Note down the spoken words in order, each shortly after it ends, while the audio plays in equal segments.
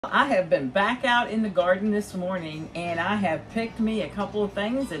I have been back out in the garden this morning and I have picked me a couple of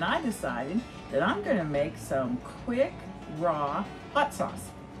things, and I decided that I'm going to make some quick raw hot sauce.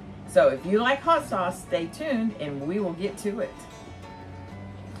 So if you like hot sauce, stay tuned and we will get to it.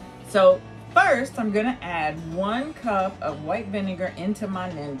 So first I'm going to add 1 cup of white vinegar into my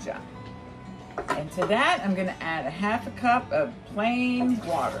Ninja. And to that I'm going to add a 1/2 cup of plain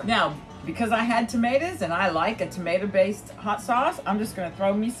water. Now, because I had tomatoes and I like a tomato-based hot sauce, I'm just going to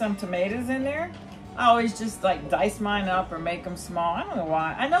throw me some tomatoes in there. I always just like dice mine up or make them small. I don't know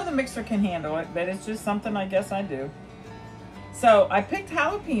why. I know the mixer can handle it, but it's just something I guess I do. So I picked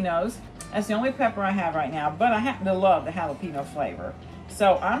jalapenos. That's the only pepper I have right now, but I happen to love the jalapeno flavor.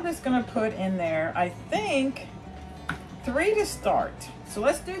 So I'm just going to put in there, I think, 3 to start. So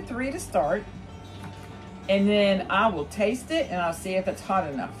let's do 3 to start. And then I will taste it and I'll see if it's hot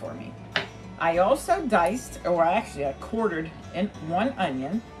enough for me. I also diced, or actually I quartered in 1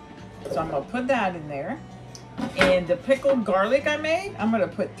 onion. So I'm going to put that in there. And the pickled garlic I made, I'm going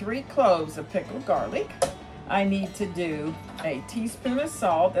to put 3 cloves of pickled garlic. I need to do a teaspoon of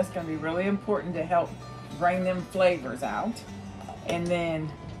salt. That's going to be really important to help bring them flavors out. And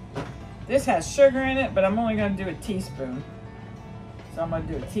then this has sugar in it, but I'm only going to do a teaspoon. So I'm going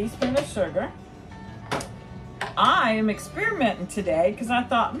to do a teaspoon of sugar. I am experimenting today because I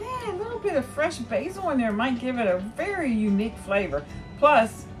thought, man, a little bit of fresh basil in there might give it a very unique flavor.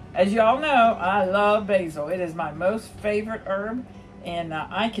 Plus, as you all know, I love basil. It is my most favorite herb, and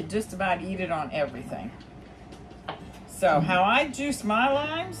I could just about eat it on everything. So how I juice my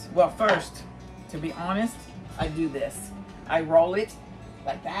limes? Well, first, to be honest, I do this. I roll it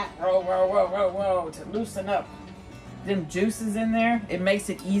like that, roll, roll, roll, roll, roll, to loosen up them juices in there. It makes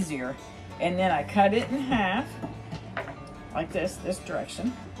it easier. And then I cut it in half, like this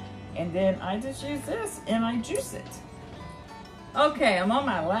direction. And then I just use this and I juice it. Okay, I'm on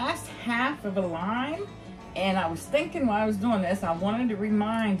my last half of a lime. And I was thinking while I was doing this, I wanted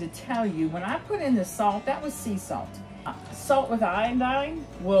to tell you, when I put in the salt, that was sea salt. Salt with iodine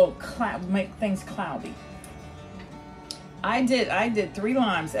will make things cloudy. I did 3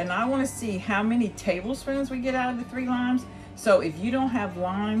 limes, and I want to see how many tablespoons we get out of the 3 limes. So if you don't have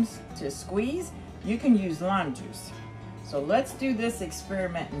limes to squeeze, you can use lime juice. So let's do this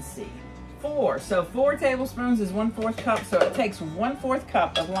experiment and see. 4. So 4 tablespoons is 1/4 cup. So it takes 1/4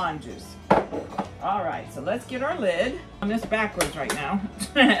 cup of lime juice. All right, so let's get our lid. I'm this backwards right now.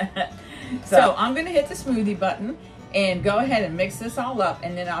 So I'm going to hit the smoothie button and go ahead and mix this all up,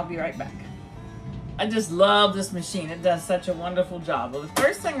 and then I'll be right back. I just love this machine. It does such a wonderful job. Well, the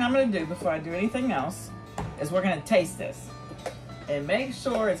first thing I'm going to do before I do anything else is we're going to taste this and make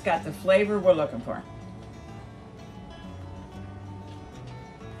sure it's got the flavor we're looking for.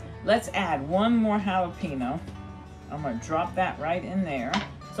 Let's add 1 more jalapeno. I'm going to drop that right in there.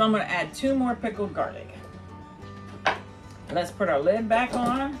 So I'm going to add 2 more pickled garlic. Let's put our lid back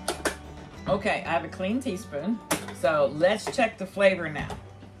on. Okay, I have a clean teaspoon. So let's check the flavor now.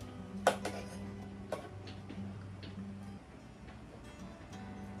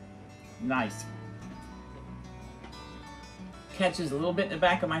 Nice. Catches a little bit in the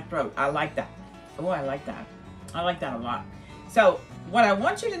back of my throat. I like that. Oh, I like that. I like that a lot. So what I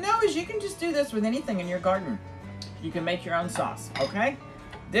want you to know is you can just do this with anything in your garden. You can make your own sauce, okay?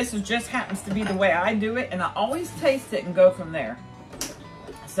 This just happens to be the way I do it, and I always taste it and go from there.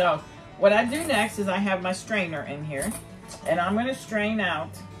 So what I do next is I have my strainer in here, and I'm going to strain out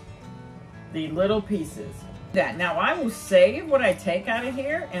the little pieces. Now I will save what I take out of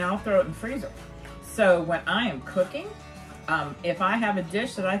here, and I'll throw it in the freezer. So when I am cooking, if I have a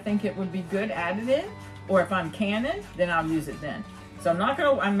dish that I think it would be good added in, or if I'm canning, then I'll use it then. So I'm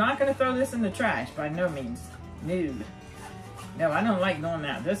not gonna throw this in the trash by no means. No, I don't like doing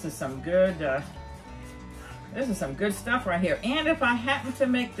that. This is some good stuff right here. And if I happen to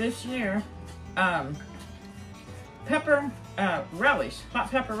make this year pepper relish, hot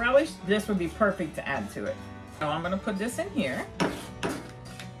pepper relish, this would be perfect to add to it. So I'm gonna put this in here.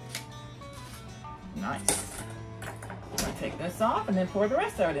 Nice. I'm gonna take this off and then pour the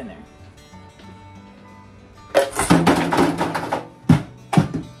rest of it in there.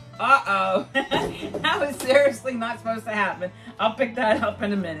 Uh-oh. That was seriously not supposed to happen. I'll pick that up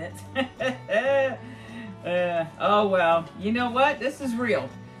in a minute. Oh well, you know what? This is real.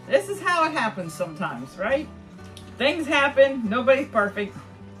 This is how it happens sometimes, right? Things happen. Nobody's perfect.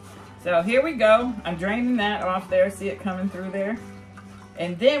 So here we go. I'm draining that off there. See it coming through there?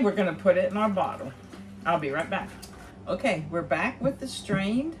 And then we're going to put it in our bottle. I'll be right back. Okay, we're back with the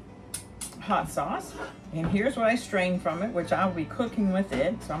strained hot sauce. And here's what I strained from it, which I'll be cooking with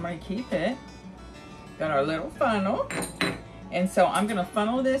it. So I'm going to keep it. Got our little funnel. And so I'm gonna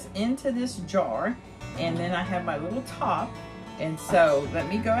funnel this into this jar, and then I have my little top. And so let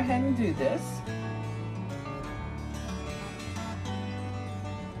me go ahead and do this.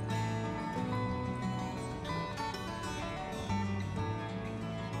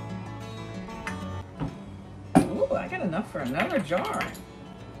 Ooh, I got enough for another jar.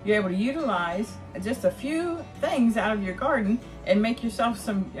 You're able to utilize just a few things out of your garden and make yourself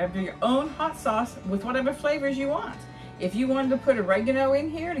some of your own hot sauce with whatever flavors you want. If you wanted to put oregano in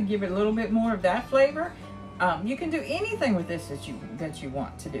here to give it a little bit more of that flavor, you can do anything with this that you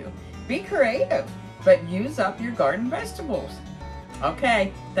want to do. Be creative, but use up your garden vegetables.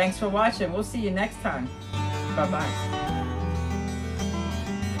 Okay, thanks for watching. We'll see you next time. Bye-bye.